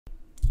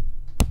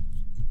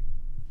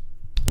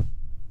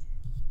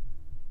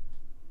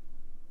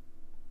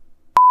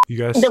You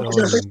guys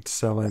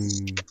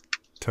selling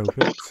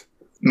tokens?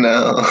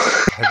 No.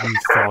 Have you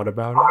thought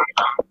about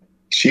it?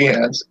 She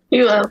has.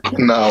 You have.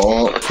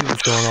 No. Let's see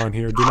what's going on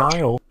here.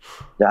 Denial.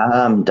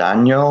 Damn,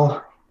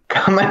 Daniel.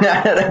 Coming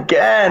at it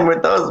again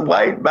with those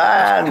white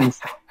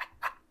bands.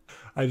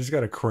 I just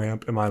got a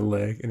cramp in my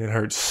leg and it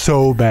hurts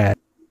so bad.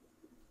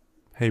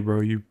 Hey,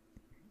 bro, you...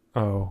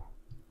 Oh,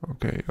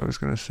 okay. I was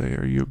going to say,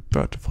 are you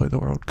about to play the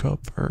World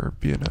Cup or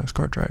be a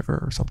NASCAR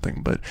driver or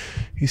something? But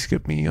he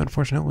skipped me,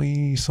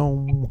 unfortunately,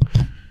 so...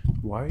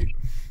 White?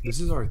 This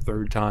is our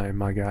third time,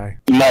 my guy.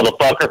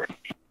 Motherfucker.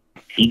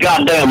 You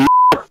goddamn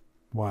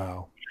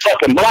Wow.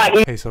 fucking black.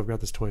 Hey, so I've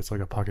got this toy. It's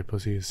like a pocket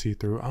pussy to see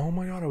through. Oh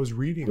my god, I was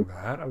reading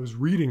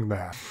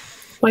that.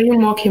 Why you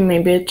mocking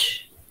me,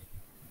 bitch?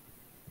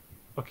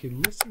 Okay,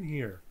 listen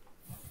here.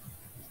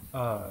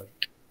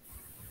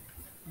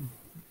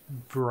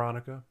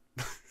 Veronica.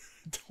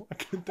 I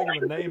couldn't think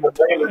of a name.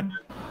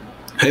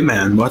 Hey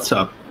man, what's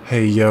up?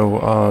 Hey,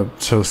 yo,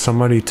 so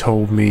somebody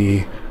told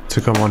me to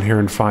come on here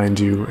and find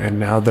you, and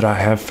now that I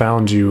have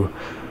found you,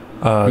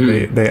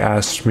 they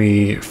asked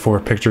me for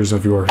pictures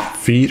of your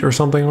feet or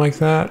something like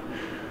that.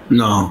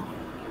 No.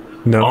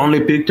 No.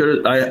 Only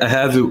pictures I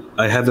have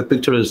the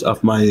pictures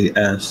of my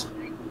ass.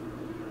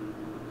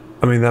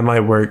 I mean, that might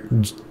work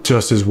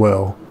just as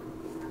well.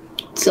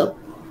 So.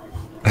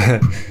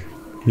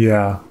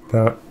 Yeah,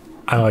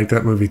 I like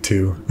that movie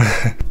too.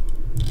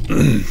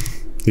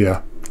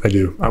 Yeah, I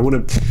do. I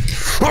wanna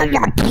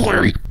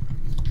play.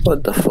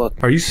 What the fuck?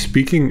 Are you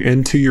speaking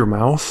into your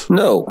mouth?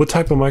 No. What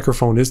type of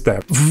microphone is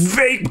that?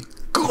 Thank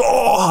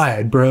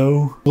God,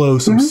 bro. Blow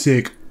some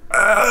sick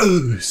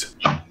O's.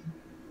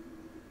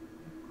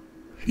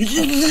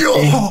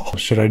 Yo!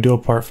 Should I do a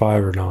part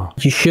 5 or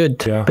not? You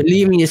should. Yeah.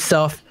 Believe in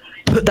yourself.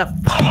 Put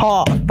that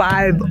part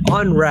 5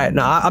 on right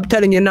now. I'm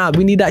telling you now,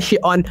 we need that shit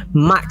on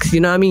max, you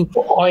know what I mean?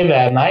 Oi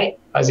there, mate.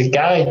 How's it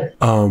going?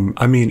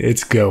 I mean,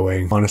 it's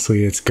going.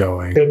 Honestly, it's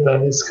going. Good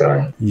that it's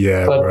going.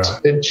 Yeah, But bro.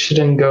 it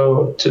shouldn't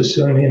go too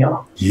soon, you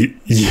know.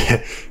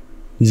 Yeah.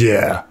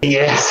 Yes.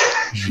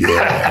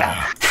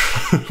 Yeah.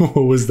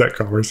 What was that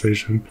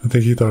conversation? I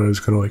think he thought I was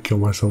gonna like kill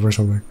myself or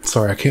something.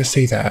 Sorry, I can't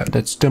say that.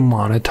 That's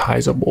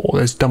demonetizable.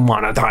 That's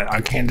demonetized.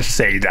 I can't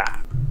say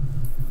that.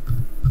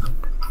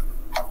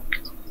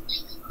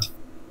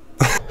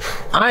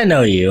 I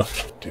know you.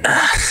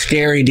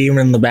 Scary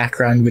demon in the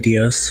background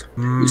videos.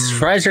 You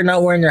surprised you're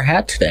not wearing your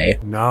hat today.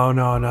 No,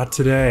 not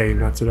today.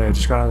 Not today. I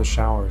just got out of the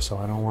shower, so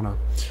I don't wanna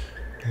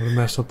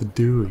mess up the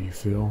dew, you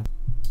feel?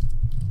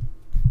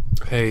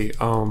 Hey,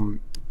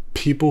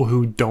 people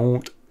who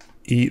don't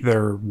eat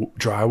their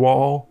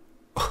drywall,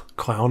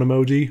 clown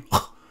emoji.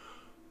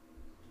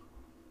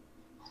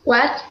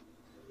 What?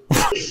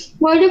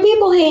 Why do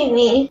people hate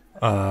me?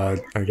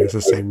 I guess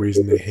the same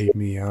reason they hate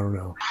me. I don't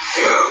know.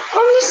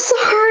 I'm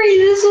sorry,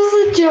 this was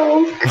a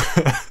joke.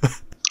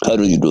 How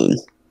are you doing?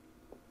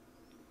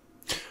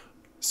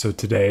 So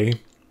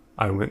today,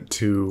 I went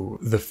to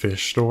the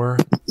fish store.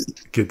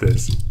 Get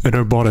this. And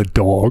I bought a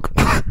dog.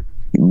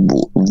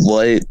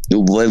 Why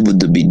would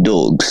there be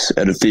dogs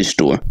at a fish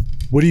store?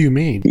 What do you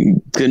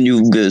mean? Can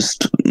you guess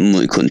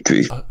my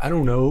country? I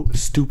don't know.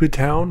 Stupid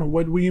town?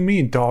 What do you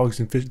mean dogs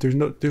and fish?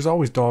 There's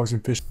always dogs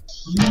and fish.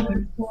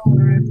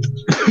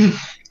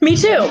 Me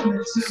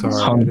too. Sorry,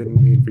 I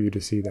didn't mean for you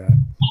to see that.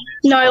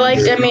 No,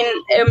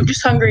 I'm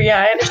just hungry.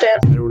 Yeah, I understand.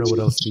 I don't know what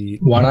else to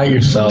eat. Why not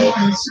yourself?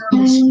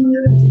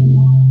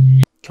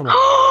 Come on.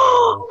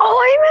 Oh,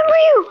 I remember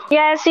you.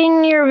 Yeah, I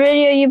seen your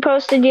video you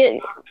posted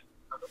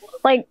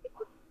like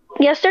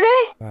yesterday.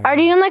 Are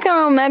you in like an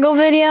Omegle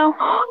video?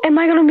 Am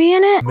I gonna be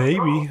in it?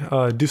 Maybe.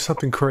 Do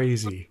something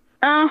crazy.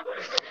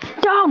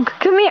 Dog,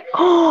 come here.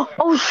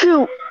 Oh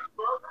shoot.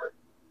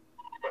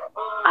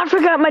 I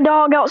forgot my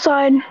dog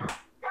outside.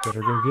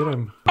 Better go get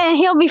him. And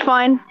he'll be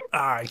fine.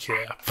 I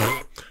can't.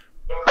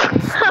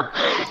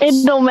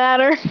 It don't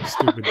matter.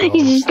 Stupid dog.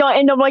 He's just gonna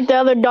end up like the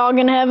other dog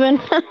in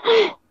heaven.